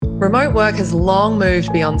Remote work has long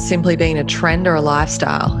moved beyond simply being a trend or a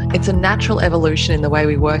lifestyle. It's a natural evolution in the way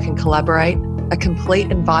we work and collaborate, a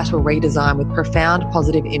complete and vital redesign with profound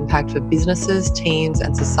positive impact for businesses, teams,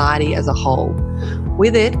 and society as a whole.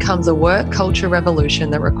 With it comes a work culture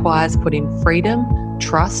revolution that requires putting freedom,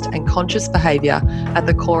 trust, and conscious behaviour at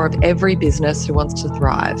the core of every business who wants to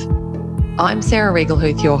thrive. I'm Sarah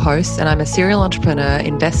Riegelhuth, your host, and I'm a serial entrepreneur,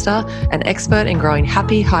 investor, and expert in growing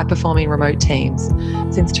happy, high-performing remote teams.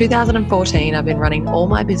 Since 2014, I've been running all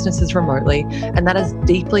my businesses remotely, and that has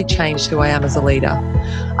deeply changed who I am as a leader.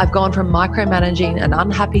 I've gone from micromanaging an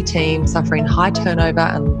unhappy team, suffering high turnover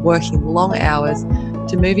and working long hours,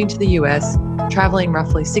 to moving to the US, traveling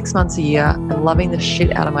roughly 6 months a year, and loving the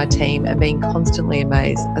shit out of my team and being constantly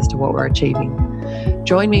amazed as to what we're achieving.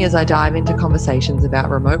 Join me as I dive into conversations about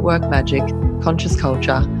remote work magic, conscious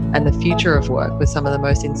culture, and the future of work with some of the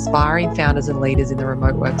most inspiring founders and leaders in the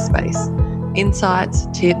remote work space. Insights,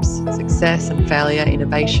 tips, success and failure,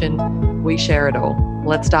 innovation, we share it all.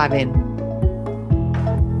 Let's dive in.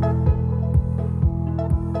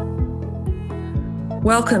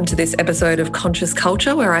 Welcome to this episode of Conscious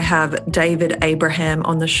Culture, where I have David Abraham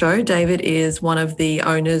on the show. David is one of the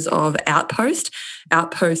owners of Outpost.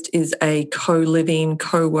 Outpost is a co-living,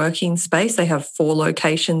 co-working space. They have 4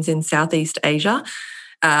 locations in Southeast Asia.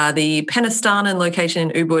 The Penisthanan location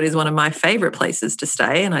in Ubud is one of my favourite places to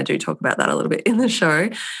stay, and I do talk about that a little bit in the show.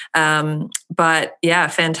 But yeah,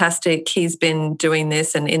 fantastic. He's been doing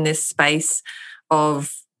this and in this space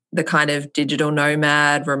of the kind of digital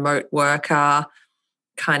nomad, remote worker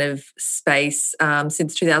kind of space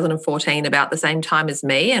since 2014, about the same time as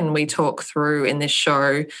me. And we talk through in this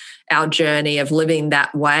show our journey of living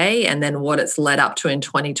that way and then what it's led up to in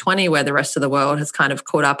 2020, where the rest of the world has kind of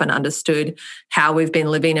caught up and understood how we've been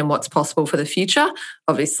living and what's possible for the future,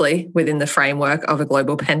 obviously within the framework of a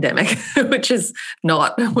global pandemic, which was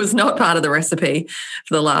not part of the recipe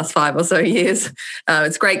for the last 5 or so years.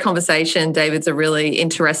 It's a great conversation. David's a really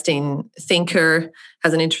interesting thinker,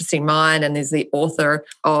 has an interesting mind, and is the author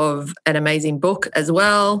of an amazing book as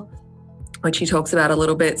well, which he talks about a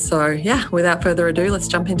little bit. So yeah, without further ado, let's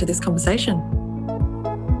jump into this conversation.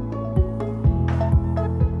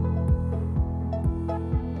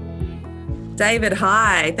 David,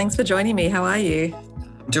 hi. Thanks for joining me. How are you?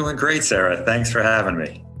 I'm doing great, Sarah. Thanks for having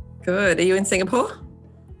me. Good. Are you in Singapore?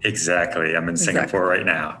 Exactly. I'm in Singapore right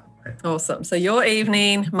now. Awesome. So your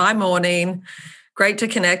evening, my morning. Great to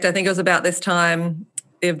connect. I think it was about this time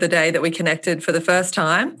of the day that we connected for the first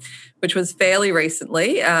time, which was fairly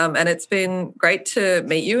recently. And it's been great to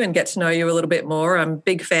meet you and get to know you a little bit more. I'm a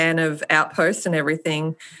big fan of Outpost and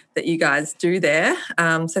everything that you guys do there.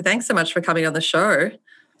 So thanks so much for coming on the show.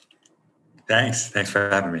 Thanks for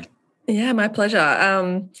having me. Yeah, my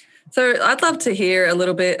pleasure. So I'd love to hear a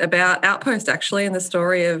little bit about Outpost, actually, and the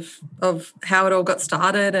story of how it all got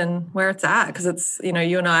started and where it's at, because it's,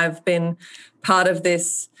 you and I have been part of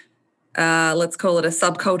this, let's call it a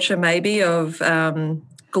subculture maybe, of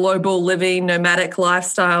global living, nomadic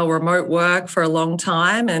lifestyle, remote work for a long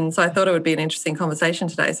time. And so I thought it would be an interesting conversation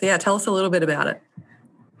today. So yeah, tell us a little bit about it.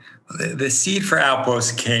 The seed for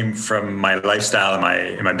Outpost came from my lifestyle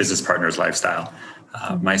and my business partner's lifestyle.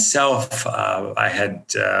 Myself, I had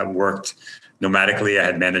worked nomadically. I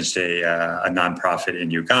had managed a nonprofit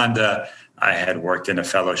in Uganda. I had worked in a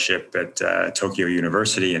fellowship at Tokyo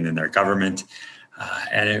University and in their government.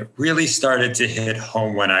 And it really started to hit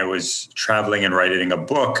home when I was traveling and writing a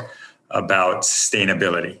book about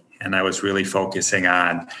sustainability. And I was really focusing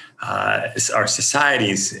on our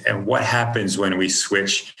societies and what happens when we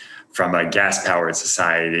switch from a gas-powered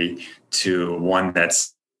society to one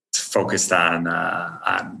that's focused on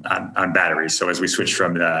batteries. So as we switch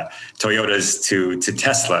from the Toyotas to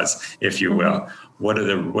Teslas, if you will, what are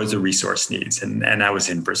the resource needs? And I was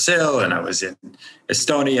in Brazil, and I was in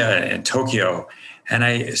Estonia and Tokyo, and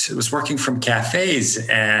I was working from cafes,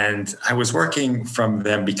 and I was working from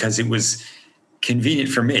them because it was convenient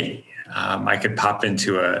for me. I could pop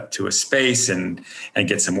into a space and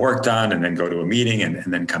get some work done, and then go to a meeting,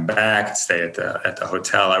 and then come back and stay at the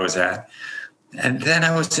hotel I was at. And then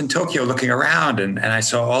I was in Tokyo looking around, and I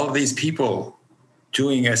saw all of these people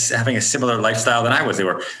having a similar lifestyle than I was. They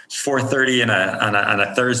were 4:30 on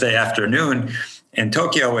a Thursday afternoon in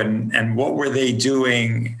Tokyo, and what were they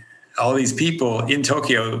doing? All these people in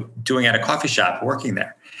Tokyo doing at a coffee shop, working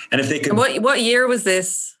there. And if they could, what year was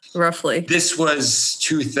this roughly? This was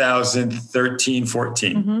 2013,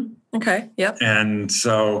 14. Mm-hmm. Okay. Yep. And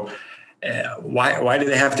so why do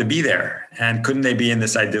they have to be there? And couldn't they be in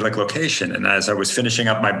this idyllic location? And as I was finishing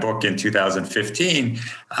up my book in 2015,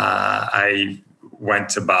 I went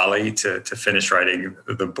to Bali to finish writing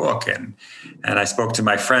the book. And I spoke to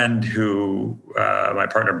my friend my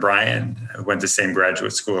partner, Brian, who went to the same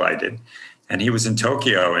graduate school I did. And he was in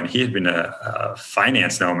Tokyo, and he had been a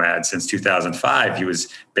finance nomad since 2005. He was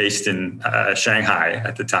based in Shanghai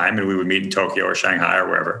at the time, and we would meet in Tokyo or Shanghai or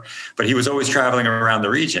wherever. But he was always traveling around the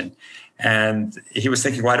region. And he was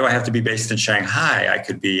thinking, why do I have to be based in Shanghai? I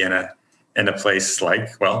could be in a place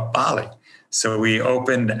like, Bali. So we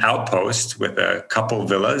opened Outpost with a couple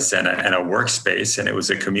villas and a workspace, and it was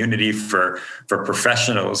a community for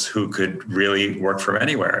professionals who could really work from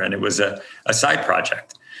anywhere. And it was a side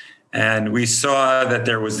project. And we saw that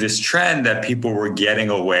there was this trend that people were getting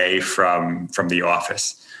away from the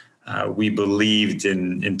office. We believed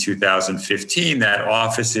in 2015 that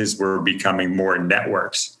offices were becoming more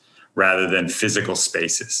networks rather than physical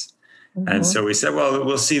spaces. Mm-hmm. And so we said, well,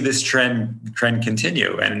 we'll see this trend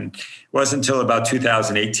continue. And it wasn't until about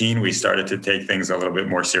 2018 we started to take things a little bit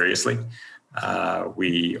more seriously.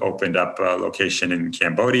 We opened up a location in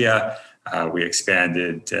Cambodia. We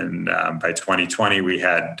expanded, and by 2020 we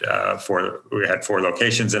had four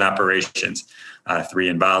locations in operations, 3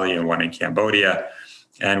 in Bali and 1 in Cambodia.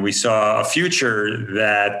 And we saw a future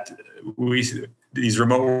that these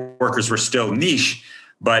remote workers were still niche,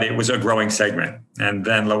 but it was a growing segment. And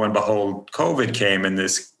then lo and behold, COVID came, and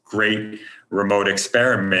this great remote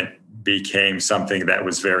experiment became something that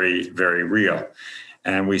was very, very real.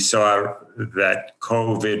 And we saw that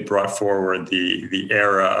COVID brought forward the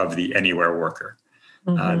era of the anywhere worker.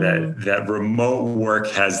 Mm-hmm. That remote work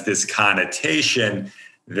has this connotation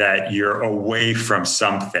that you're away from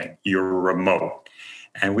something, you're remote.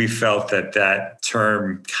 And we felt that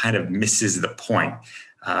term kind of misses the point.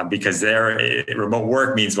 Because remote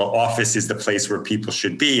work means, office is the place where people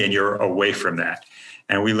should be, and you're away from that.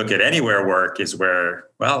 And we look at anywhere work is where,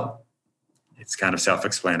 it's kind of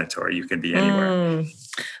self-explanatory. You can be anywhere.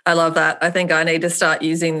 I love that. I think I need to start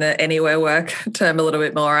using the anywhere work term a little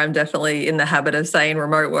bit more. I'm definitely in the habit of saying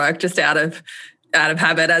remote work, just out of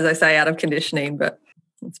habit, as I say, out of conditioning, but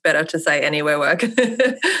it's better to say anywhere work.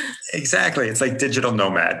 Exactly. It's like digital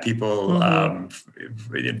nomad. People,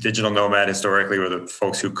 digital nomad historically were the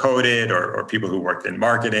folks who coded or people who worked in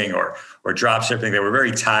marketing or drop shipping. They were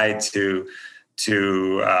very tied to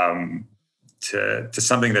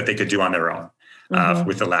something that they could do on their own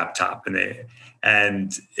with a laptop.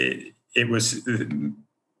 And it was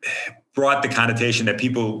brought the connotation that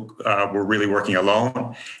people were really working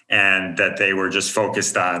alone and that they were just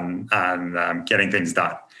focused on getting things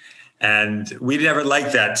done. And we never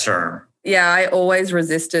liked that term. Yeah, I always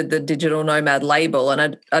resisted the digital nomad label,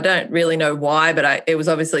 and I don't really know why, but it was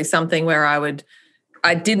obviously something where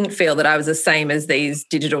I didn't feel that I was the same as these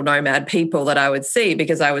digital nomad people that I would see,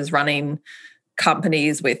 because I was running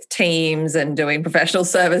companies with teams and doing professional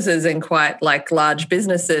services in quite like large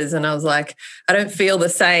businesses. And I was like, I don't feel the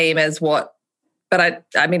same as but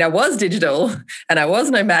I mean, I was digital and I was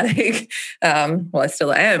nomadic. I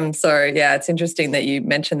still am. So yeah, it's interesting that you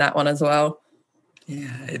mentioned that one as well.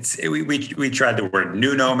 Yeah, we tried the word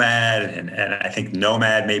new nomad, and I think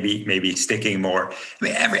nomad maybe sticking more. I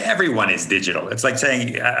mean, everyone is digital. It's like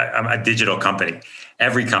saying I'm a digital company.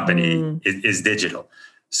 Every company is digital.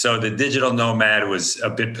 So the digital nomad was a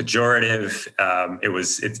bit pejorative.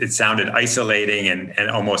 It sounded isolating and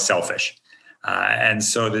almost selfish. And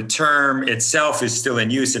so the term itself is still in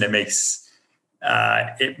use, and it makes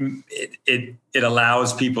it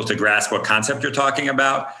allows people to grasp what concept you're talking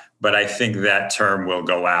about. But I think that term will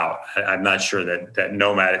go out. I'm not sure that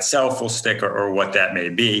nomad itself will stick or what that may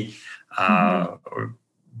be.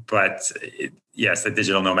 But yes, the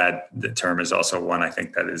digital nomad, the term is also one I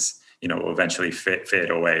think that is, will eventually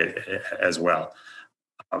fade away as well.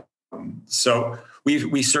 So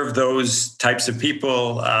we serve those types of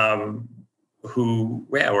people who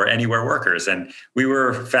were anywhere workers. And we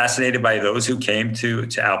were fascinated by those who came to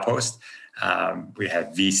Outpost. We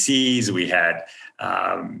had VCs, we had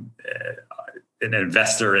an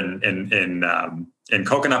investor in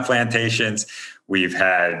coconut plantations. We've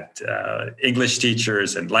had English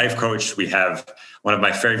teachers and life coach. We have one of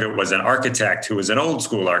my favorite was an architect who was an old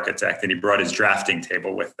school architect, and he brought his drafting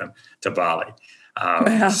table with him to Bali.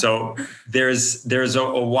 So there's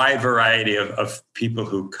a wide variety of people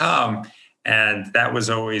who come, and that was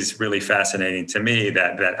always really fascinating to me.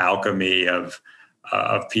 That alchemy of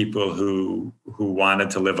people who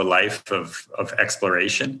wanted to live a life of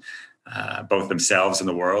exploration, both themselves and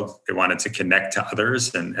the world. They wanted to connect to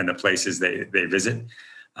others and the places they visit.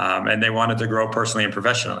 And they wanted to grow personally and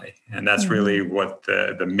professionally. And that's really what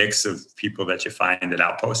the mix of people that you find at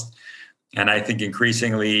Outpost. And I think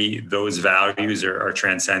increasingly those values are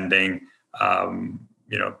transcending,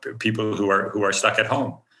 people who are stuck at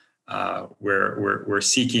home. We're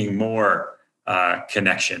seeking more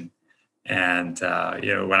connection. And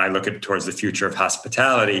when I look towards the future of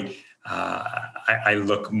hospitality, I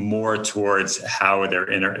look more towards how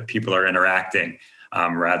people are interacting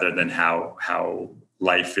rather than how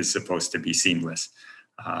life is supposed to be seamless.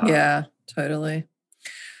 Yeah, totally.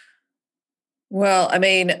 Well, I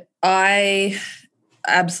mean, I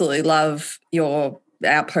absolutely love your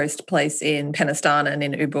outpost place in Penistana and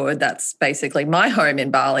in Ubud. That's basically my home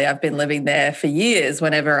in Bali. I've been living there for years.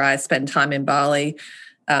 Whenever I spend time in Bali,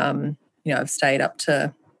 I've stayed up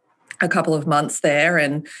to a couple of months there.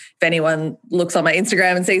 And if anyone looks on my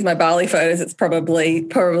Instagram and sees my Bali photos, it's probably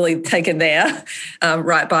taken there,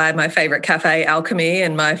 right by my favorite cafe, Alchemy,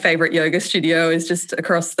 and my favorite yoga studio is just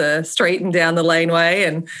across the street and down the laneway.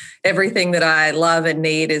 And everything that I love and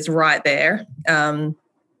need is right there. And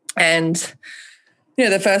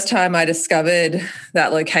the first time I discovered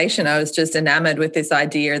that location, I was just enamored with this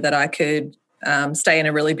idea that I could stay in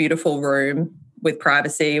a really beautiful room with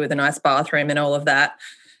privacy, with a nice bathroom and all of that.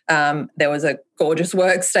 There was a gorgeous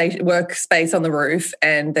workspace on the roof,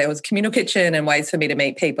 and there was a communal kitchen and ways for me to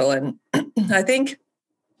meet people. And I think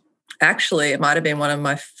actually it might have been one of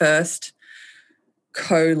my first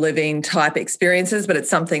co-living type experiences, but it's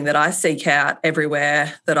something that I seek out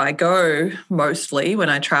everywhere that I go, mostly when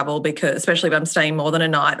I travel, because especially if I'm staying more than a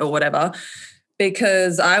night or whatever,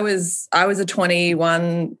 because I was a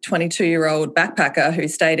 21, 22-year-old backpacker who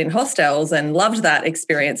stayed in hostels and loved that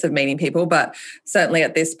experience of meeting people. But certainly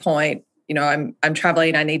at this point, I'm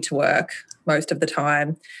traveling, I need to work most of the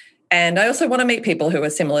time. And I also want to meet people who are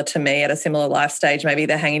similar to me at a similar life stage. Maybe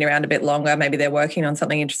they're hanging around a bit longer. Maybe they're working on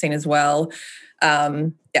something interesting as well.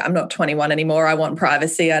 I'm not 21 anymore. I want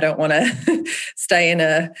privacy. I don't want to stay in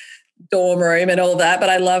a dorm room and all that. But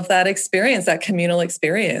I love that experience, that communal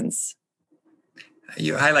experience.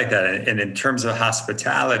 You highlight that. And in terms of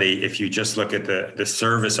hospitality, if you just look at the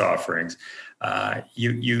service offerings,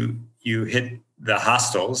 you hit the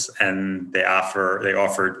hostels, and they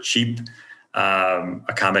offer cheap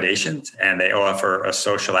accommodations, and they offer a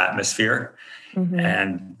social atmosphere. Mm-hmm.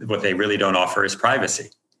 And what they really don't offer is privacy.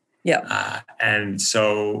 Yeah. And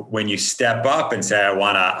so when you step up and say,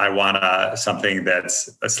 I want something that's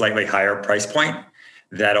a slightly higher price point,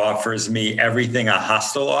 that offers me everything a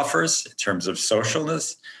hostel offers in terms of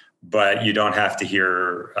socialness, but you don't have to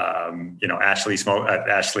hear, Ashley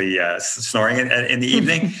snoring in the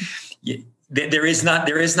evening. There is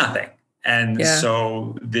nothing. And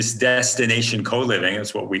so this destination co-living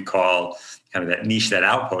is what we call kind of that niche that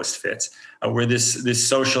Outpost fits. We're this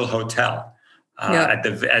social hotel at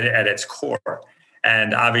its core.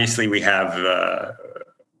 And obviously we have,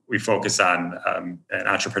 we focus on an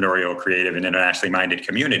entrepreneurial, creative, and internationally minded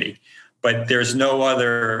community. But there's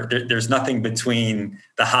there's nothing between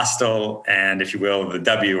the hostel and, if you will, the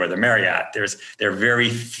W or the Marriott. There are very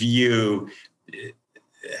few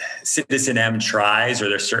Citizen M tries, or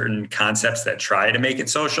there's certain concepts that try to make it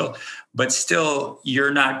social, but still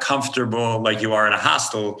you're not comfortable like you are in a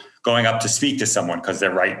hostel going up to speak to someone because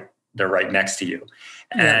they're right next to you.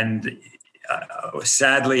 Yeah. And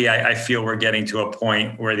sadly, I feel we're getting to a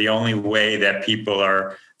point where the only way that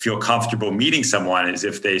people feel comfortable meeting someone is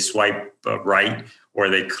if they swipe right or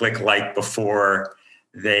they click like before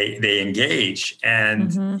they engage.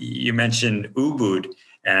 And you mentioned Ubud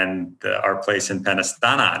and our place in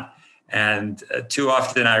Penistana. And too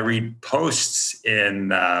often I read posts in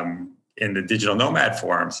the digital nomad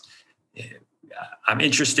forums. I'm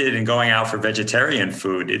interested in going out for vegetarian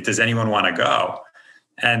food. Does anyone want to go?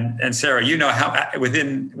 And Sarah, how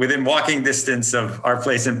within walking distance of our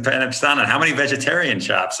place in Penistana, how many vegetarian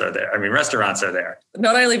shops are there? I mean, restaurants are there.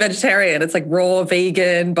 Not only vegetarian, it's like raw,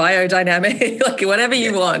 vegan, biodynamic, like whatever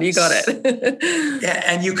you want, you got it. Yeah,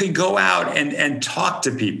 and you can go out and talk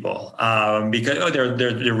to people because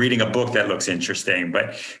they're reading a book that looks interesting,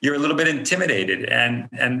 but you're a little bit intimidated.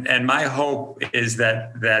 And my hope is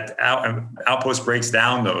that Outpost breaks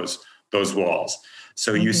down those walls.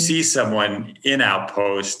 So you see someone in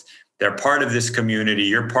Outpost, they're part of this community,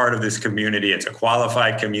 you're part of this community, it's a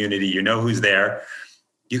qualified community, you know who's there,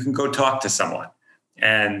 you can go talk to someone.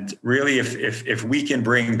 And really, if we can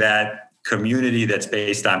bring that community that's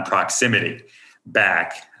based on proximity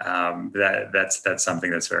back, that's something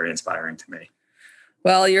that's very inspiring to me.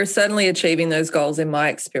 Well, you're certainly achieving those goals in my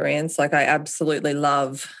experience. Like, I absolutely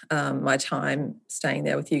love my time staying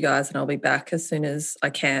there with you guys, and I'll be back as soon as I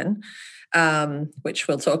can. Which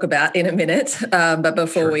we'll talk about in a minute. But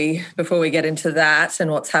before we get into that and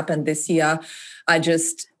what's happened this year, I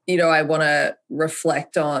just, I want to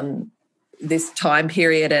reflect on this time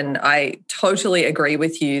period. And I totally agree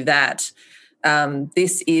with you that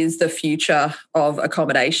this is the future of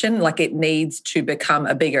accommodation. Like, it needs to become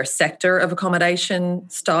a bigger sector of accommodation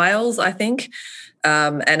styles, I think.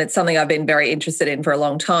 And it's something I've been very interested in for a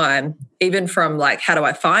long time. Even from like, how do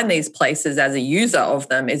I find these places as a user of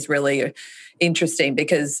them is really interesting,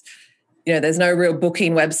 because there's no real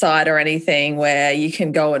booking website or anything where you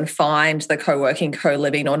can go and find the co-working,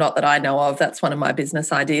 co-living, or not that I know of. That's one of my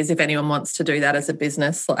business ideas. If anyone wants to do that as a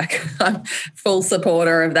business, like, I'm full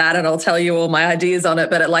supporter of that, and I'll tell you all my ideas on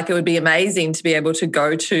it. But it would be amazing to be able to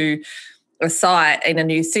go to a site in a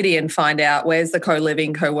new city and find out where's the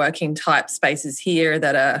co-living, co-working type spaces here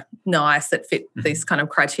that are nice, that fit this kind of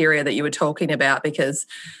criteria that you were talking about, because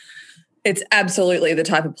it's absolutely the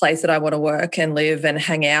type of place that I want to work and live and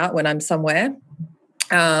hang out when I'm somewhere.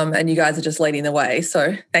 And you guys are just leading the way.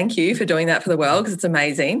 So thank you for doing that for the world, because it's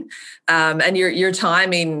amazing. And your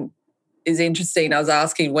timing is interesting. I was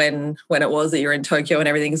asking when it was that you're in Tokyo and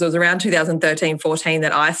everything, because it was around 2013, 14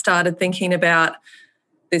 that I started thinking about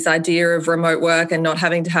this idea of remote work and not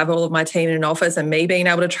having to have all of my team in an office, and me being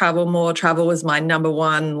able to travel more. Travel was my number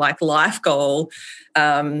one life goal.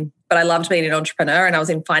 But I loved being an entrepreneur, and I was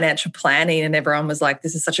in financial planning, and everyone was like,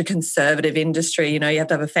 this is such a conservative industry. You have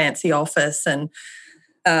to have a fancy office. And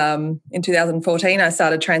in 2014, I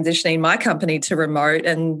started transitioning my company to remote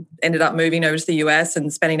and ended up moving over to the US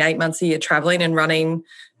and spending 8 months a year traveling and running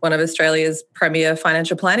one of Australia's premier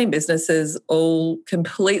financial planning businesses, all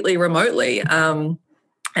completely remotely.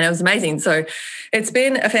 And it was amazing. So it's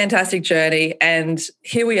been a fantastic journey. And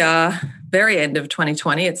here we are, very end of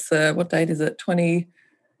 2020. It's what date is it?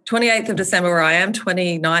 28th of December where I am,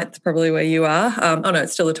 29th probably where you are. No,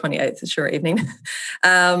 it's still the 28th. It's your evening.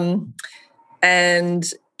 And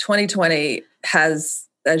 2020 has,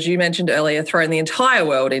 as you mentioned earlier, thrown the entire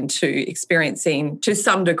world into experiencing, to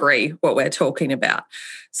some degree, what we're talking about.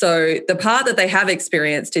 So the part that they have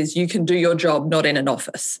experienced is you can do your job not in an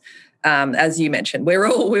office. As you mentioned,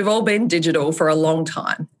 we've all been digital for a long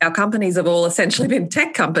time. Our companies have all essentially been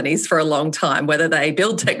tech companies for a long time, whether they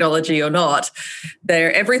build technology or not.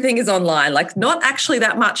 Everything is online. Not actually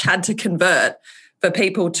that much had to convert for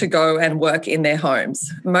people to go and work in their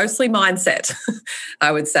homes. Mostly mindset,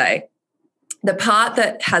 I would say. The part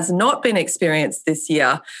that has not been experienced this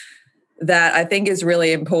year that I think is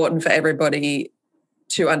really important for everybody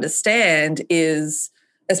to understand is,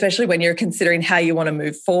 especially when you're considering how you want to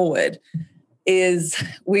move forward, is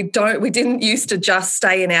we didn't used to just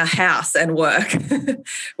stay in our house and work.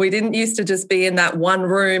 We didn't used to just be in that one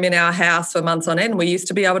room in our house for months on end. We used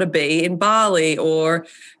to be able to be in Bali or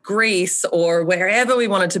Greece or wherever we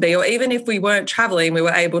wanted to be, or even if we weren't traveling, we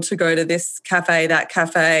were able to go to this cafe, that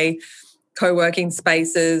cafe, co-working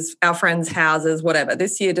spaces, our friends' houses, whatever.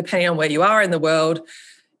 This year, depending on where you are in the world,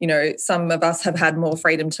 some of us have had more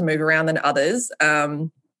freedom to move around than others.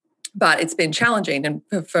 But it's been challenging. And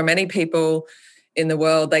for many people in the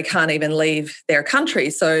world, they can't even leave their country.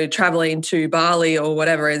 So traveling to Bali or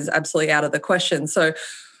whatever is absolutely out of the question. So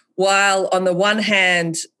while on the one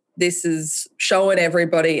hand, this is showing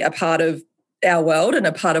everybody a part of our world and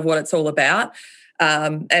a part of what it's all about,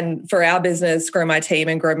 and for our business, Grow My Team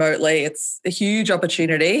and Grow Remotely, it's a huge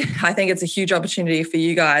opportunity. I think it's a huge opportunity for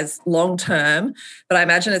you guys long term, but I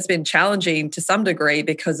imagine it's been challenging to some degree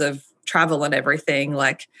because of travel and everything.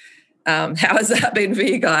 How has that been for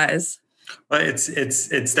you guys? Well, it's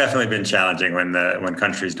definitely been challenging when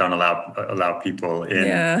countries don't allow people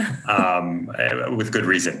in, with good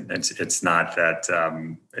reason. It's not that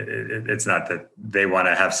they want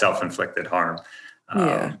to have self-inflicted harm.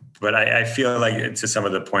 But I feel like, to some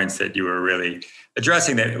of the points that you were really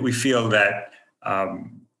addressing, that we feel that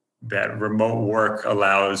that remote work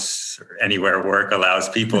anywhere work allows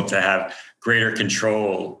people to have greater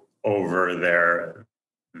control over their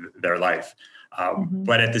life.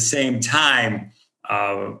 But at the same time,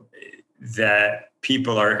 that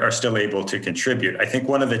people are still able to contribute. I think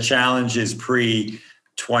one of the challenges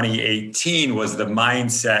pre-2018 was the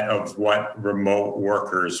mindset of what remote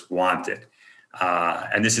workers wanted.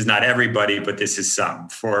 And this is not everybody, but this is some.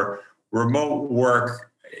 For remote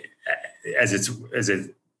work, as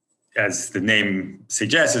the name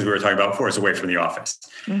suggests, as we were talking about before, it's away from the office.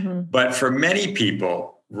 But for many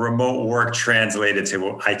people, remote work translated to,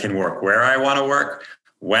 well, I can work where I want to work,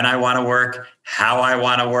 when I want to work, how I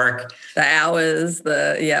want to work. The hours,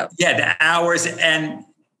 the hours. And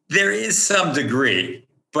there is some degree,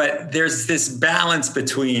 but there's this balance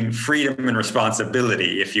between freedom and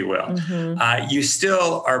responsibility, if you will. You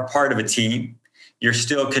still are part of a team. You're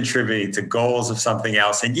still contributing to goals of something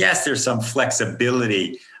else. And yes, there's some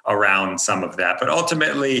flexibility around some of that. But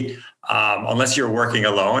ultimately, unless you're working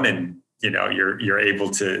alone, and you're able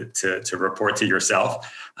to report to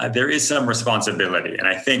yourself. There is some responsibility, and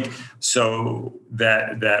I think so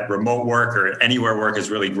that remote work or anywhere work has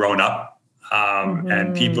really grown up,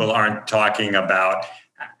 and people aren't talking about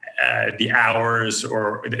the hours,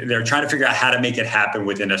 or they're trying to figure out how to make it happen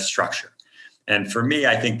within a structure. And for me,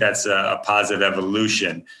 I think that's a positive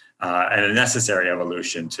evolution. And a necessary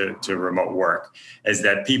evolution to remote work, is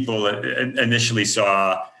that people initially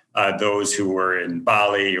saw those who were in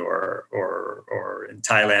Bali or in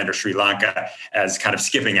Thailand or Sri Lanka as kind of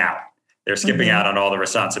skipping out. They're skipping out on all the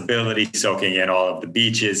responsibility, soaking in all of the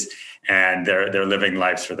beaches, and they're living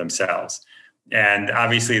lives for themselves. And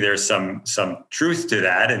obviously, there's some truth to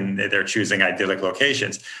that, and they're choosing idyllic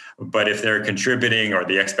locations. But if they're contributing, or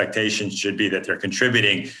the expectation should be that they're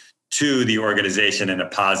contributing to the organization in a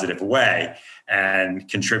positive way and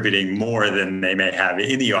contributing more than they may have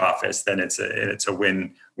in the office, then it's a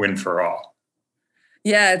win for all.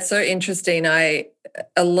 Yeah, it's so interesting. A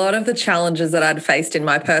lot of the challenges that I'd faced in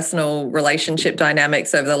my personal relationship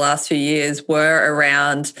dynamics over the last few years were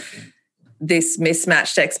around this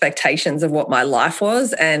mismatched expectations of what my life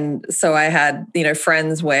was. And so I had,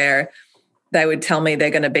 friends where they would tell me they're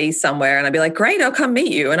going to be somewhere, and I'd be like, great, I'll come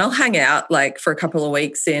meet you and I'll hang out like for a couple of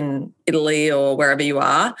weeks in Italy or wherever you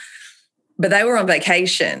are. But they were on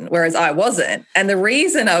vacation, whereas I wasn't. And the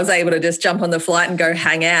reason I was able to just jump on the flight and go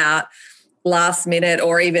hang out last minute,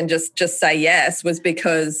 or even just say yes, was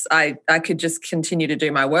because I could just continue to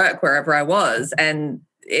do my work wherever I was. And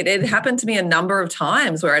it happened to me a number of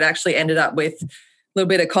times where it actually ended up with a little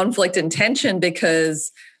bit of conflict and tension,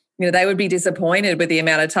 because they would be disappointed with the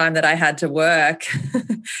amount of time that I had to work,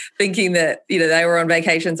 thinking that, they were on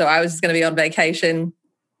vacation, so I was just going to be on vacation.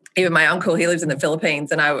 Even my uncle, he lives in the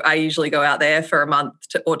Philippines, and I usually go out there for a month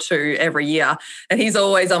or two every year. And he's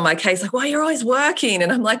always on my case, like, well, you're always working.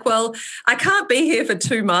 And I'm like, well, I can't be here for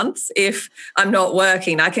 2 months if I'm not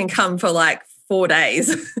working. I can come for like 4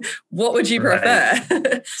 days. What would you prefer?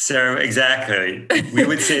 Right. So exactly. We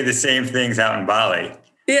would say the same things out in Bali.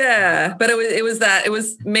 Yeah, but it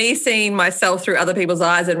was me seeing myself through other people's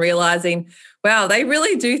eyes and realizing, wow, they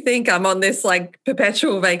really do think I'm on this like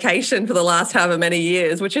perpetual vacation for the last however many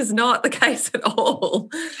years, which is not the case at all.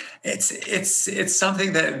 It's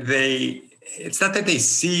something that it's not that they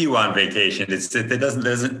see you on vacation. It's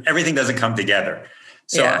that everything doesn't come together.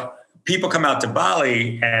 So people come out to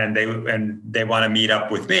Bali and they want to meet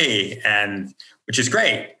up with me, and which is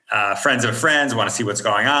great. Friends of friends want to see what's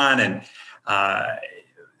going on, and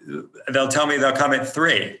they'll tell me they'll come at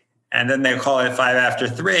 3, and then they'll call it 5 after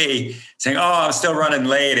 3, saying, "Oh, I'm still running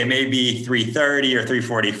late. It may be 3:30 or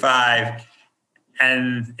 3:45,"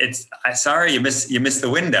 and sorry, you missed the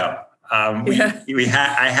window.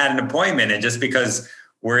 I had an appointment, and just because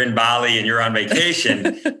we're in Bali and you're on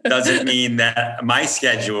vacation doesn't mean that my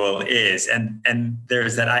schedule is. And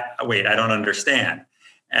there's that. I don't understand.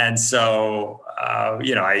 And so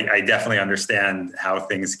I definitely understand how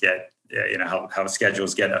things get. How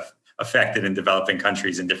schedules get affected in developing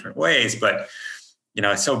countries in different ways, but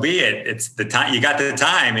so be it. It's the time. You got the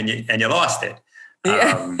time, and you lost it.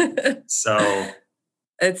 Yeah. So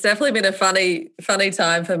it's definitely been a funny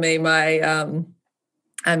time for me. I'm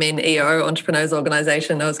in EO, Entrepreneurs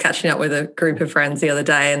Organization. I was catching up with a group of friends the other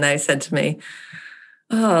day, and they said to me,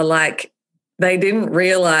 "Oh, like." They didn't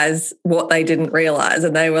realize what they didn't realize.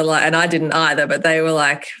 And they were like, and I didn't either, but they were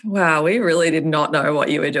like, wow, we really did not know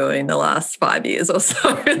what you were doing the last 5 years or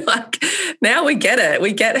so. Like, now we get it.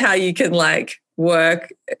 We get how you can like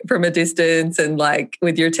work from a distance and like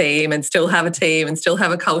with your team and still have a team and still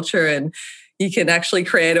have a culture, and you can actually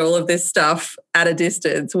create all of this stuff at a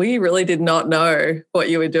distance. We really did not know what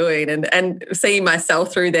you were doing. And seeing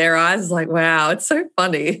myself through their eyes is like, wow, it's so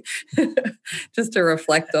funny just to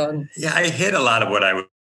reflect on. Yeah, I hit a lot of what I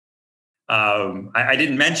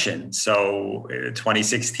didn't mention. So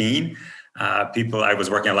 2016, I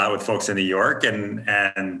was working a lot with folks in New York,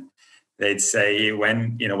 and they'd say,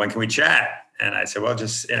 when can we chat? And I said, well,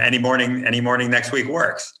 just any morning next week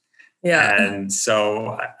works. Yeah. And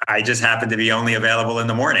so I just happened to be only available in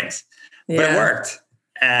the mornings, but it worked.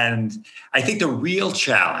 And I think the real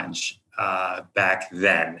challenge back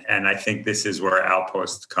then, and I think this is where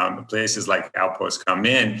places like Outpost come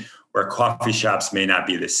in, where coffee shops may not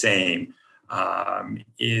be the same,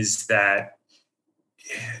 is that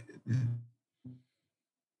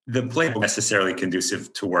the place isn't necessarily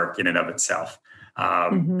conducive to work in and of itself.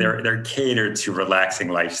 They're catered to relaxing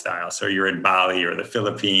lifestyle. So you're in Bali or the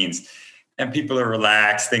Philippines, and people are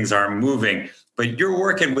relaxed, things aren't moving, but you're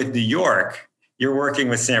working with New York, you're working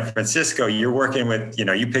with San Francisco, you're working with,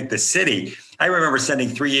 you pick the city. I remember sending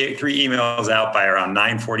three emails out by around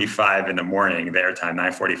 9:45 in the morning, their time,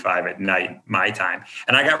 9:45 at night, my time.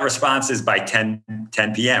 And I got responses by 10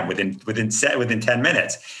 p.m. within 10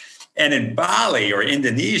 minutes. And in Bali or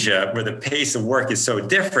Indonesia, where the pace of work is so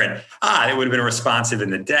different, it would have been responsive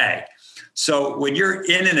in the day. So when you're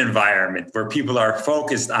in an environment where people are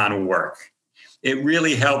focused on work, it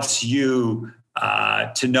really helps you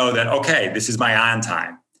to know that, okay, this is my on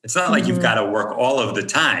time. It's not like you've got to work all of the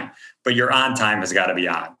time, but your on time has got to be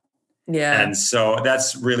on. Yeah. And so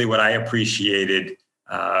that's really what I appreciated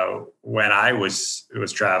when I was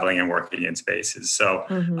traveling and working in spaces. So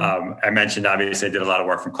I mentioned, obviously, I did a lot of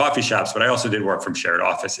work from coffee shops, but I also did work from shared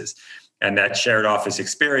offices. And that shared office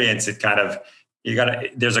experience, it kind of,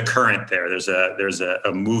 there's a current there. There's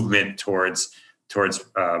a movement towards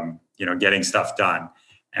getting stuff done.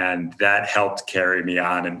 And that helped carry me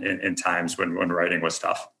on in times when writing was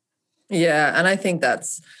tough. Yeah. And I think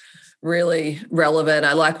that's really relevant.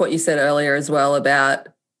 I like what you said earlier as well about,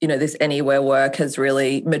 this anywhere work has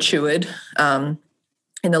really matured in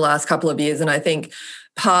the last couple of years. And I think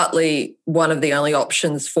partly one of the only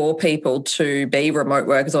options for people to be remote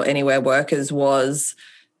workers or anywhere workers was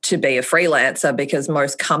to be a freelancer, because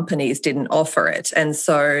most companies didn't offer it. And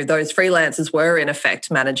so those freelancers were in effect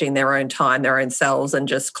managing their own time, their own selves, and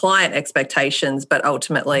just client expectations. But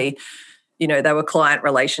ultimately, they were client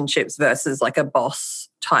relationships versus like a boss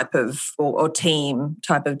type of or team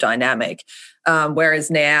type of dynamic. Whereas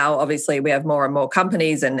now, obviously, we have more and more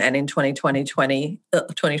companies, and in 2020, in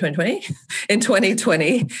 2020,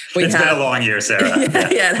 it's been a long year, Sarah.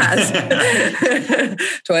 Yeah, it has.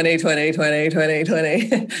 2020.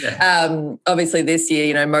 Yeah. Obviously, this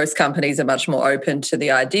year, most companies are much more open to the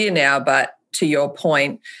idea now. But to your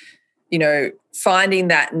point, finding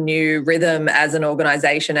that new rhythm as an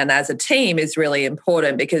organization and as a team is really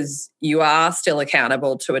important, because you are still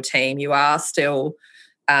accountable to a team. You are still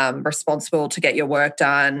responsible to get your work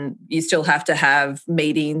done. You still have to have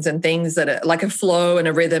meetings and things that are like a flow and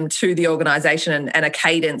a rhythm to the organization and a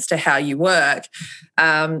cadence to how you work.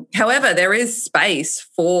 However, there is space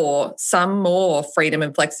for some more freedom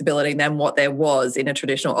and flexibility than what there was in a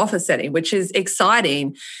traditional office setting, which is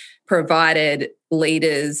exciting, provided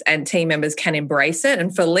leaders and team members can embrace it.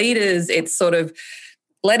 And for leaders, it's sort of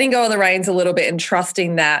letting go of the reins a little bit and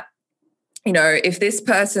trusting that, if this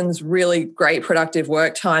person's really great productive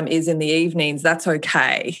work time is in the evenings, that's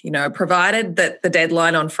okay. Provided that the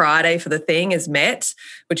deadline on Friday for the thing is met,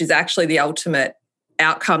 which is actually the ultimate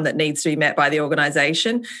outcome that needs to be met by the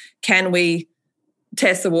organization, can we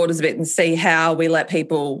test the waters a bit and see how we let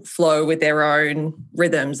people flow with their own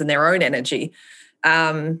rhythms and their own energy?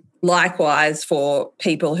 Likewise, for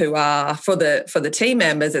people who are for the team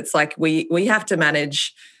members, it's like we have to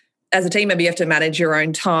manage, as a team member, you have to manage your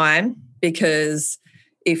own time, because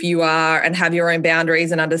if you are and have your own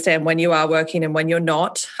boundaries and understand when you are working and when you're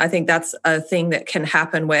not, I think that's a thing that can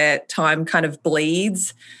happen where time kind of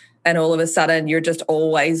bleeds and all of a sudden you're just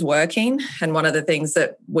always working. And one of the things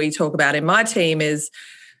that we talk about in my team is,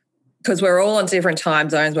 because we're all on different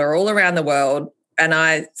time zones, we're all around the world. And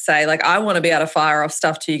I say, I want to be able to fire off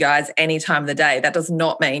stuff to you guys any time of the day. That does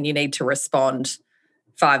not mean you need to respond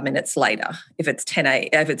 5 minutes later if it's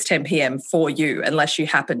 10 p.m. for you, unless you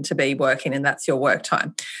happen to be working and that's your work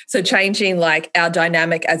time. So changing our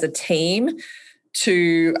dynamic as a team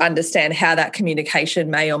to understand how that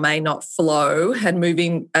communication may or may not flow, and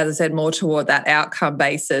moving, as I said, more toward that outcome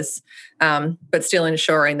basis, but still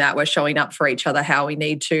ensuring that we're showing up for each other how we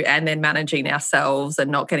need to, and then managing ourselves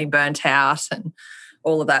and not getting burnt out and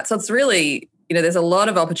all of that. So it's really, there's a lot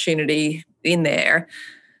of opportunity in there.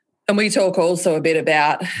 And we talk also a bit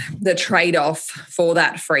about the trade-off for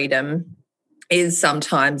that freedom is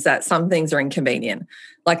sometimes that some things are inconvenient.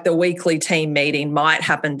 Like the weekly team meeting might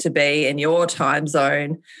happen to be in your time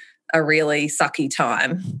zone a really sucky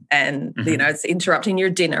time, and it's interrupting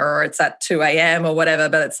your dinner, or it's at 2 a.m. or whatever,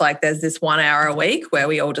 but it's like there's this 1 hour a week where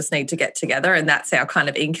we all just need to get together, and that's our kind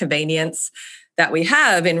of inconvenience that we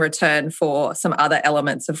have in return for some other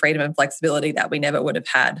elements of freedom and flexibility that we never would have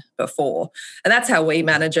had before. And that's how we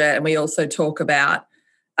manage it. And we also talk about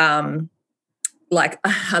I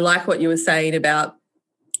like what you were saying about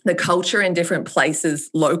the culture in different places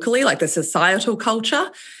locally, like the societal culture.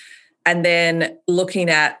 And then looking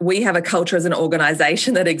at, we have a culture as an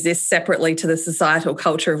organization that exists separately to the societal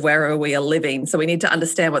culture of wherever we are living. So we need to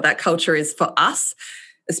understand what that culture is for us,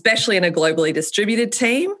 especially in a globally distributed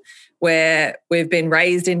team where we've been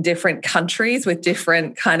raised in different countries with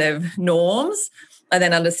different kind of norms, and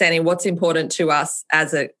then understanding what's important to us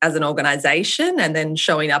as an organization, and then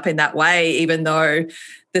showing up in that way, even though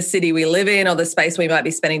the city we live in or the space we might be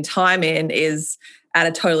spending time in is at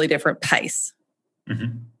a totally different pace.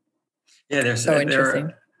 Mm-hmm. Yeah, so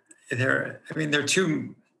interesting. There are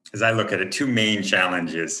two, as I look at it, two main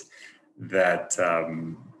challenges that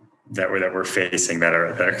we're facing that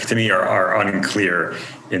are to me are unclear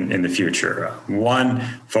in the future. One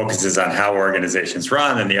focuses on how organizations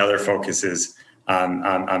run, and the other focuses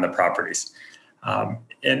on the properties.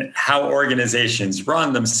 And how organizations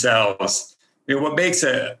run themselves. What makes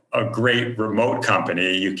a great remote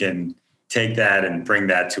company, you can take that and bring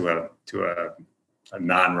that to a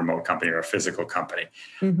non-remote company or a physical company.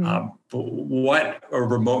 Mm-hmm. But what a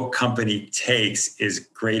remote company takes is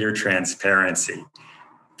greater transparency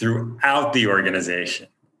throughout the organization.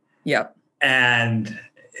 Yep. And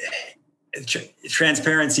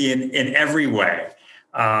transparency in every way,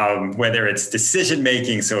 whether it's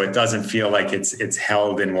decision-making, so it doesn't feel like it's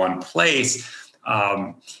held in one place.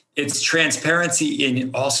 It's transparency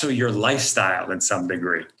in also your lifestyle in some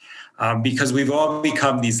degree, because we've all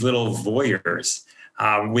become these little voyeurs.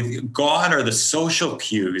 With gone are the social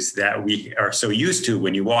cues that we are so used to.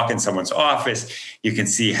 When you walk in someone's office, you can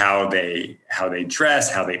see how they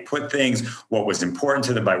dress, how they put things, what was important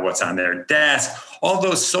to them by what's on their desk. All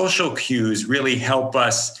those social cues really help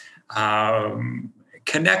us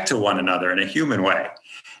connect to one another in a human way.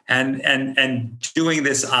 And doing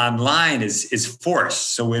this online is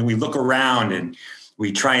forced. So when we look around and we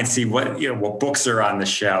try and see what books are on the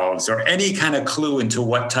shelves or any kind of clue into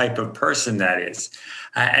what type of person that is.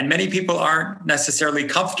 And many people aren't necessarily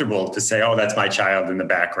comfortable to say, oh, that's my child in the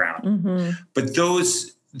background. Mm-hmm. But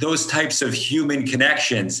those types of human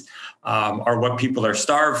connections are what people are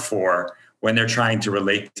starved for when they're trying to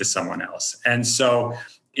relate to someone else. And so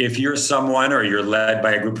if you're someone or you're led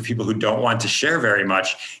by a group of people who don't want to share very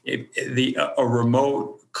much, a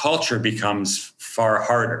remote culture becomes far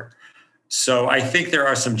harder. So I think there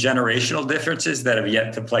are some generational differences that have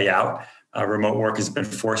yet to play out. Remote work has been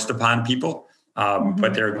forced upon people,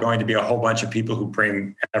 but there are going to be a whole bunch of people who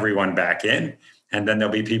bring everyone back in. And then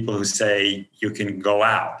there'll be people who say you can go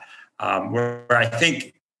out. Where I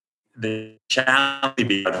think the challenge will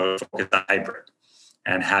be to focus on hybrid.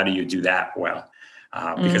 And how do you do that well?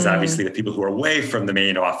 Because obviously the people who are away from the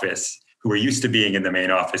main office, who are used to being in the main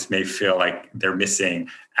office, may feel like they're missing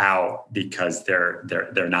out because they're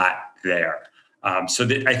not there. I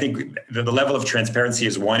think the level of transparency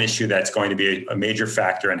is one issue that's going to be a major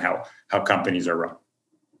factor in how companies are run,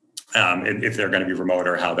 if they're going to be remote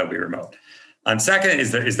or how they'll be remote. Second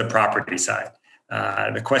is the property side.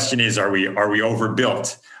 The question is, are we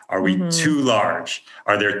overbuilt? Are we too large?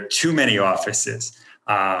 Are there too many offices?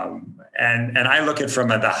 And I look at it from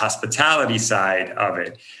the hospitality side of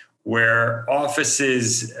it, where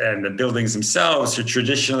offices and the buildings themselves should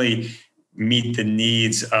traditionally meet the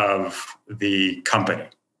needs of the company.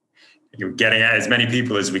 You're getting as many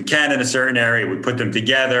people as we can in a certain area. We put them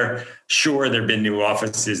together. Sure, there have been new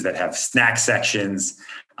offices that have snack sections,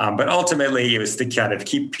 but ultimately it was to kind of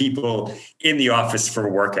keep people in the office for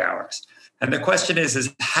work hours. And the question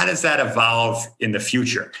is how does that evolve in the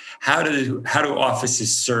future? How do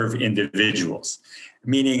offices serve individuals?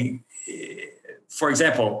 Meaning, for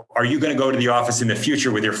example, are you going to go to the office in the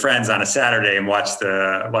future with your friends on a Saturday and watch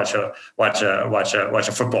a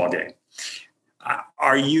football game?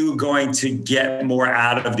 Are you going to get more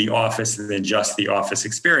out of the office than just the office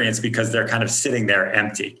experience because they're kind of sitting there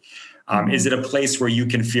empty? Is it a place where you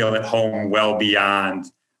can feel at home well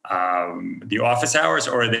beyond the office hours,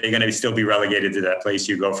 or are they going to still be relegated to that place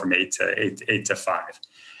you go from 8 to 5?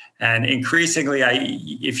 And increasingly,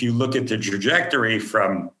 if you look at the trajectory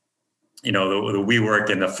from the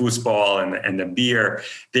WeWork and the foosball and the beer,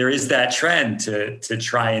 there is that trend to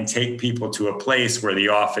try and take people to a place where the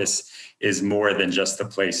office is more than just a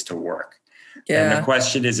place to work. Yeah. And the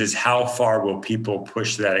question is how far will people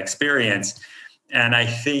push that experience? And I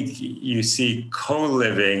think you see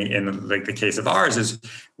co-living in like the case of ours is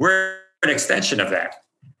we're an extension of that.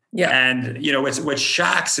 Yeah. And what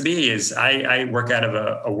shocks me is I work out of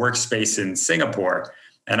a workspace in Singapore,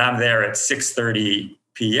 and I'm there at 6:30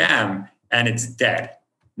 p.m. and it's dead.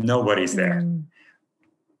 Nobody's there.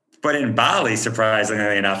 But in Bali,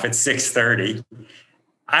 surprisingly enough, at 6:30,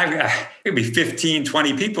 it'd be 15,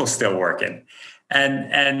 20 people still working.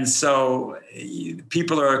 And so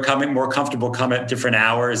people are more comfortable come at different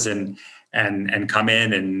hours and come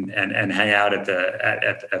in and hang out at the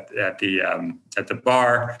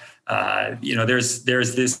bar.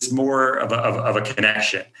 There's this more of a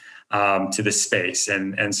connection to the space,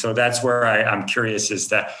 and so that's where I'm curious as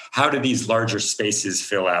to how do these larger spaces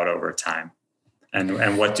fill out over time,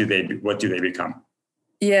 and what do they become?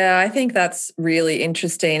 Yeah, I think that's really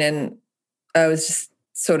interesting, and I was just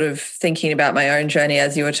sort of thinking about my own journey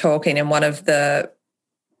as you were talking, and one of the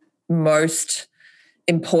most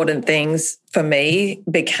important things for me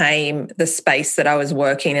became the space that I was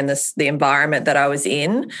working in, the environment that I was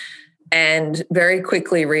in, and very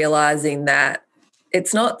quickly realizing that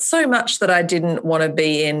it's not so much that I didn't want to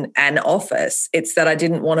be in an office, it's that I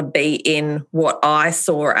didn't want to be in what I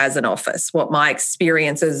saw as an office, what my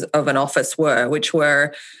experiences of an office were, which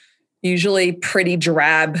were usually pretty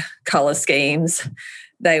drab color schemes.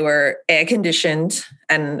 They were air conditioned,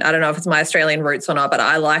 and I don't know if it's my Australian roots or not, but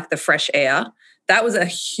I like the fresh air. That was a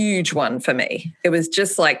huge one for me. It was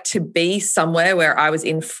just like to be somewhere where I was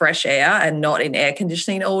in fresh air and not in air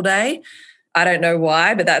conditioning all day. I don't know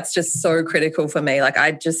why, but that's just so critical for me. Like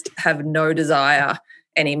I just have no desire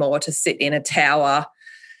anymore to sit in a tower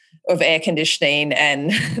of air conditioning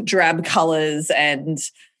and drab colors and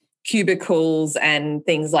cubicles and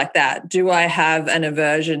things like that. Do I have an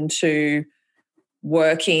aversion to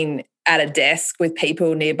working at a desk with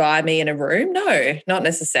people nearby me in a room? No, not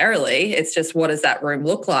necessarily. It's just, what does that room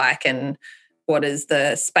look like, and what does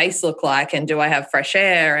the space look like, and do I have fresh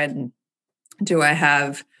air, and do I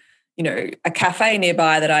have, a cafe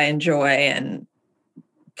nearby that I enjoy, and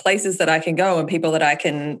places that I can go and people that I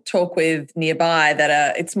can talk with nearby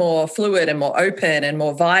that it's more fluid and more open and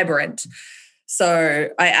more vibrant. So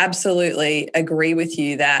I absolutely agree with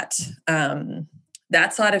you that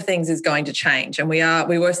that side of things is going to change. And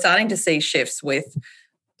we were starting to see shifts with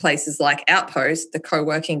places like Outpost, the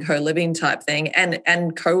co-working, co-living type thing,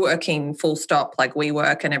 and co-working full stop, like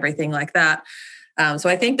WeWork and everything like that. So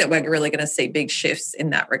I think that we're really going to see big shifts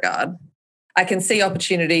in that regard. I can see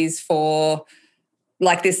opportunities for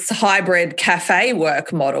like this hybrid cafe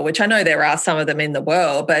work model, which I know there are some of them in the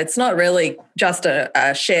world, but it's not really just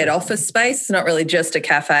a shared office space. It's not really just a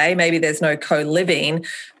cafe. Maybe there's no co-living,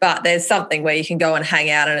 but there's something where you can go and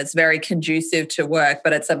hang out and it's very conducive to work,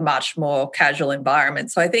 but it's a much more casual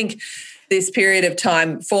environment. So I think this period of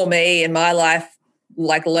time for me in my life,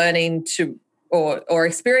 like learning to or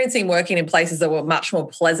experiencing working in places that were much more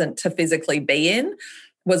pleasant to physically be in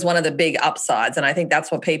was one of the big upsides. And I think that's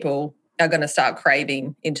what people are going to start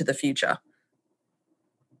craving into the future.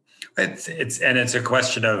 It's a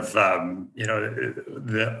question of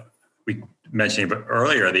we mentioned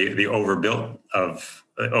earlier the overbuilt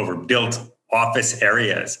office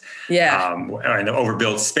areas, and the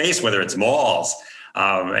overbuilt space, whether it's malls.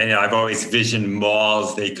 And I've always visioned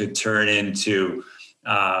malls, they could turn into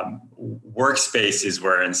workspaces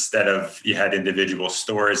where instead of you had individual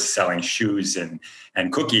stores selling shoes and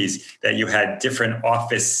cookies, that you had different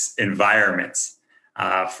office environments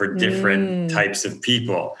for different types of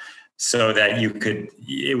people, so that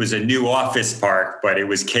it was a new office park, but it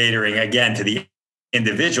was catering again to the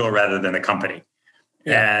individual rather than the company.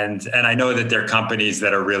 Yeah. And I know that there are companies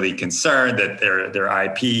that are really concerned that their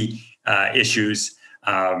IP issues.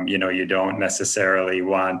 You don't necessarily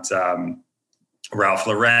want Ralph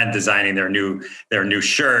Lauren designing their new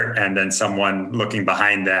shirt and then someone looking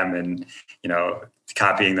behind them and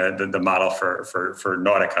copying the model for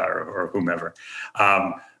Nautica or whomever.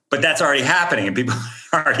 But that's already happening, and people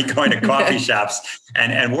are already going to coffee shops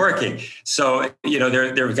and working. So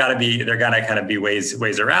there got to kind of be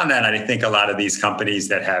ways around that. And I think a lot of these companies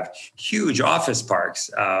that have huge office parks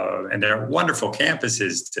and they're wonderful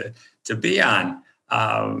campuses to be on.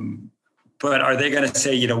 But are they going to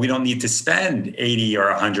say, we don't need to spend $80,000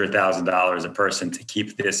 or $100,000 a person to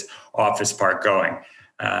keep this office park going?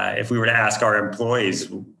 If we were to ask our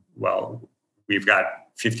employees, well, we've got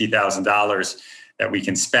 $50,000 that we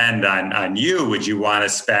can spend on you. Would you want to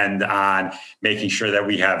spend on making sure that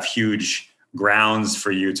we have huge grounds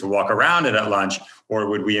for you to walk around at lunch? Or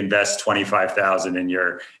would we invest $25,000 in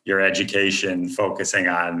your education, focusing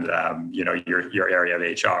on your area of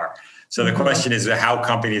HR? So the question is how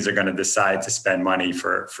companies are going to decide to spend money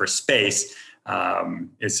for space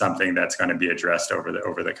is something that's going to be addressed over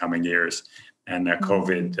the coming years. And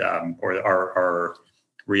COVID or our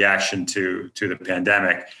reaction to the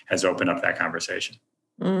pandemic has opened up that conversation.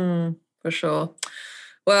 For sure.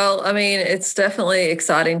 Well, I mean, it's definitely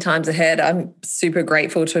exciting times ahead. I'm super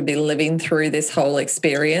grateful to be living through this whole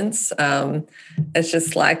experience. It's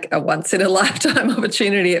just like a once in a lifetime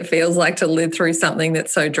opportunity. It feels like to live through something that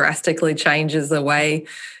so drastically changes the way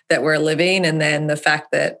that we're living. And then the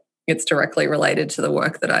fact that it's directly related to the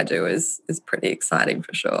work that I do is pretty exciting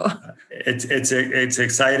for sure. It's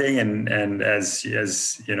exciting, and as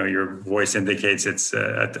your voice indicates, it's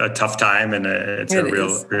a tough time, and it's a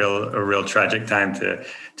real tragic time to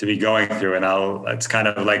be going through. And it's kind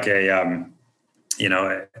of like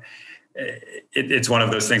it's one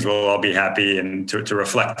of those things we'll all be happy and to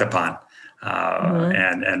reflect upon,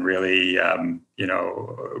 and really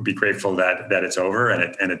be grateful that it's over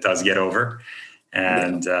and it does get over.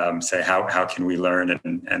 and say how can we learn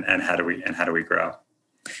and how do we grow.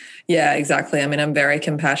 Yeah, exactly. I mean, I'm very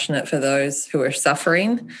compassionate for those who are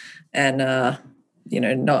suffering, and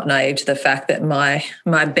not naive to the fact that my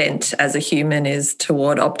bent as a human is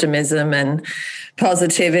toward optimism and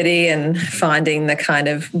positivity and finding the kind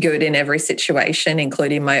of good in every situation,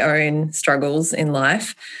 including my own struggles in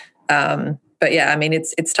life. But yeah, I mean,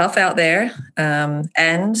 it's tough out there,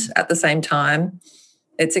 and at the same time,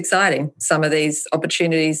 it's exciting. Some of these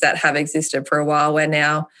opportunities that have existed for a while, we're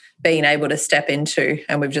now being able to step into,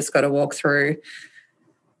 and we've just got to walk through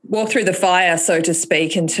the fire, so to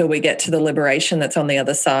speak, until we get to the liberation that's on the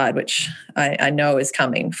other side, which I know is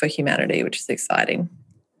coming for humanity, which is exciting.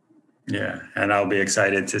 Yeah, and I'll be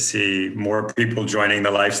excited to see more people joining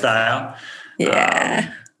the lifestyle.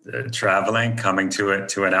 Yeah. Traveling, coming to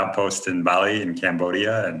an outpost in Bali, in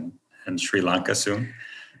Cambodia, and Sri Lanka soon.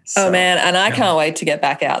 So, oh man, and I can't wait to get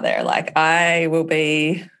back out there. Like, I will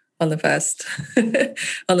be on the first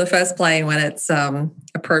plane when it's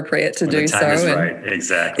appropriate to do so. The time is right,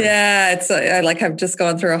 exactly. Yeah, it's I've just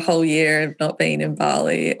gone through a whole year of not being in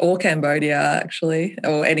Bali or Cambodia, actually,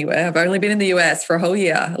 or anywhere. I've only been in the US for a whole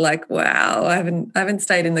year. Like, wow, I haven't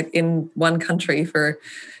stayed in one country for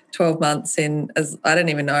 12 months I don't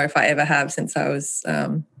even know if I ever have since I was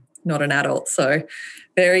not an adult. So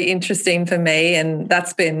very interesting for me, and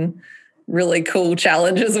that's been really cool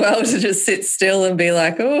challenge as well, to just sit still and be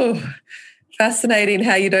like, oh, fascinating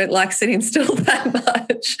how you don't like sitting still that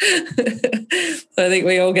much. So I think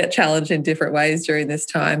we all get challenged in different ways during this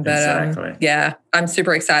time. But exactly. Yeah, I'm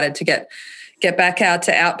super excited to get back out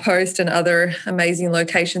to Outpost and other amazing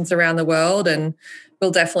locations around the world, and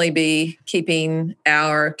we'll definitely be keeping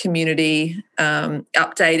our community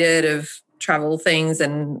updated of travel things,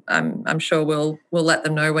 and I'm sure we'll let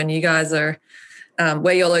them know when you guys are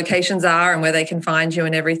where your locations are and where they can find you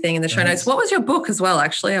and everything in the show notes. What was your book as well?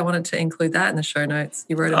 Actually, I wanted to include that in the show notes.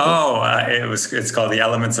 You wrote a book. It's called The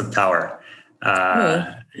Elements of Power.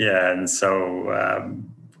 Yeah, and so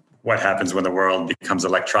what happens when the world becomes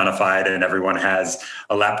electronified and everyone has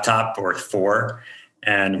a laptop or 4,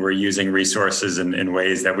 and we're using resources in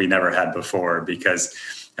ways that we never had before? Because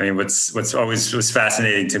I mean, what's always was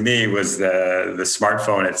fascinating to me was the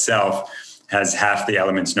smartphone itself has half the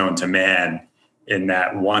elements known to man in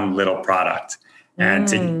that one little product. And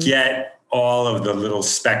to get all of the little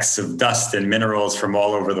specks of dust and minerals from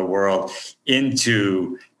all over the world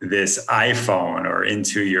into this iPhone or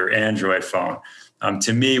into your Android phone,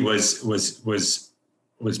 to me was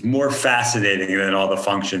more fascinating than all the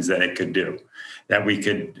functions that it could do.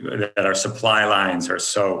 That our supply lines are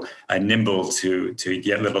so nimble to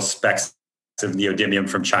get little specks of neodymium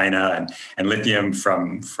from China and lithium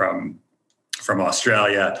from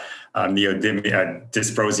Australia,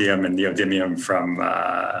 dysprosium and neodymium from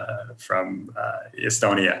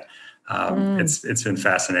Estonia. It's been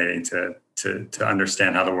fascinating to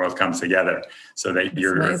understand how the world comes together, so that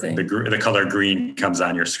the color green comes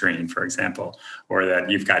on your screen, for example, or that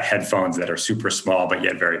you've got headphones that are super small but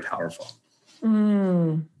yet very powerful. So,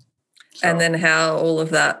 and then how all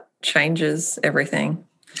of that changes everything.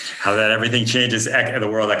 How that everything changes the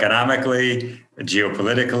world economically,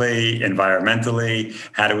 geopolitically, environmentally.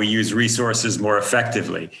 How do we use resources more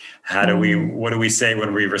effectively? What do we say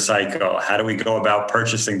when we recycle? How do we go about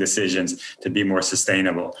purchasing decisions to be more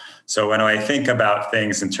sustainable? So when I think about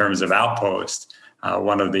things in terms of Outpost,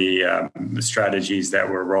 one of the strategies that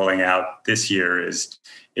we're rolling out this year is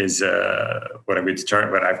what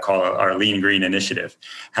I've called our Lean Green Initiative.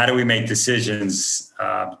 How do we make decisions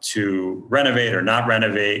to renovate or not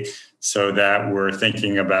renovate, so that we're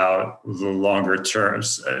thinking about the longer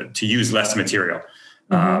terms to use less material?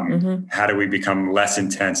 How do we become less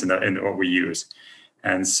intense in what we use?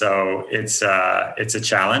 And so it's a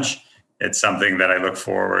challenge. It's something that I look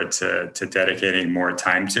forward to dedicating more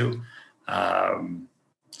time to. How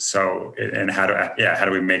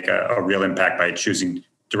do we make a real impact by choosing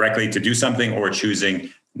directly to do something or choosing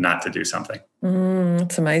not to do something?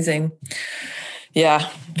 It's amazing. Yeah,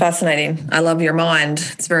 fascinating. I love your mind.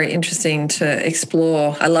 It's very interesting to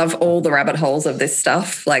explore. I love all the rabbit holes of this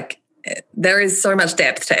stuff. Like, there is so much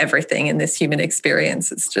depth to everything in this human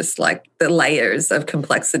experience. It's just like the layers of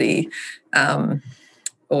complexity,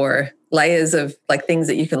 or layers of like things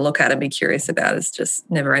that you can look at and be curious about. Is just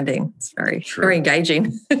never ending. It's very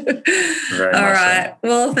engaging. Very All much right. So.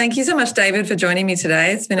 Well, thank you so much, David, for joining me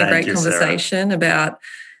today. It's been a great conversation, Sarah. About,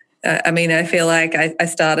 I feel like I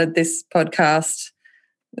started this podcast,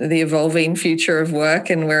 the evolving future of work,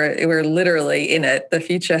 and we're literally in it. The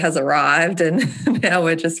future has arrived, and now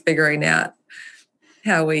we're just figuring out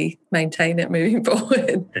how we maintain it moving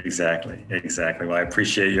forward. Exactly. Well, I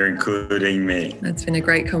appreciate your including me. It's been a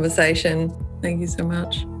great conversation. Thank you so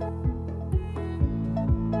much.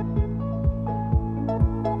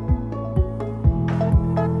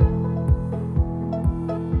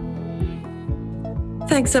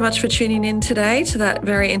 Thanks so much for tuning in today to that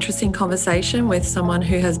very interesting conversation with someone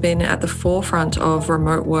who has been at the forefront of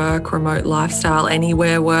remote work, remote lifestyle,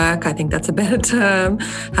 anywhere work. I think that's a better term.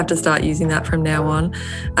 Have to start using that from now on.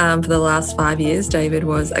 For the last 5 years, David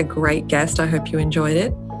was a great guest. I hope you enjoyed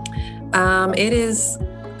it. It is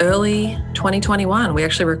early 2021.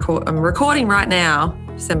 I'm recording right now,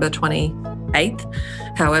 December 28th.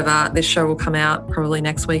 However, this show will come out probably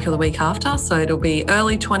next week or the week after. So it'll be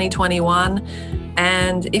early 2021.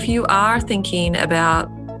 And if you are thinking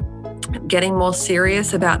about getting more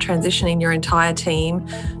serious about transitioning your entire team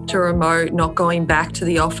to remote, not going back to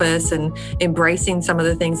the office and embracing some of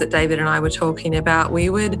the things that David and I were talking about, we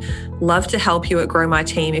would love to help you at Grow My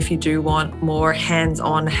Team if you do want more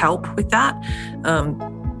hands-on help with that.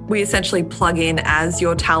 We essentially plug in as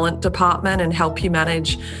your talent department and help you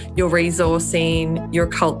manage your resourcing, your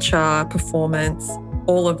culture, performance,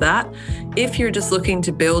 all of that. If you're just looking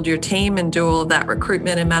to build your team and do all of that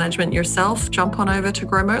recruitment and management yourself, jump on over to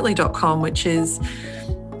growmotely.com, which is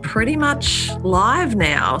pretty much live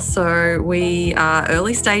now. So we are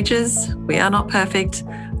early stages. We are not perfect.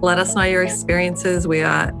 Let us know your experiences. We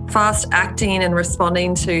are fast acting and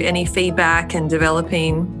responding to any feedback and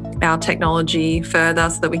developing our technology further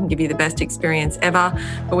so that we can give you the best experience ever.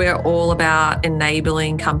 But we are all about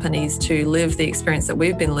enabling companies to live the experience that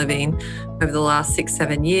we've been living over the last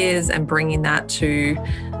 6-7 years and bringing that to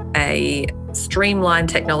a streamlined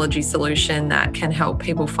technology solution that can help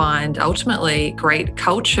people find ultimately great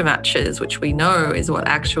culture matches, which we know is what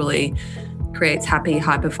actually creates happy,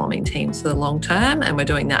 high-performing teams for the long term, and we're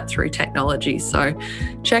doing that through technology. So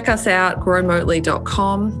check us out,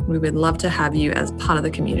 growmotely.com. We would love to have you as part of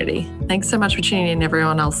the community. Thanks so much for tuning in,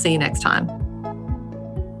 everyone. I'll see you next time.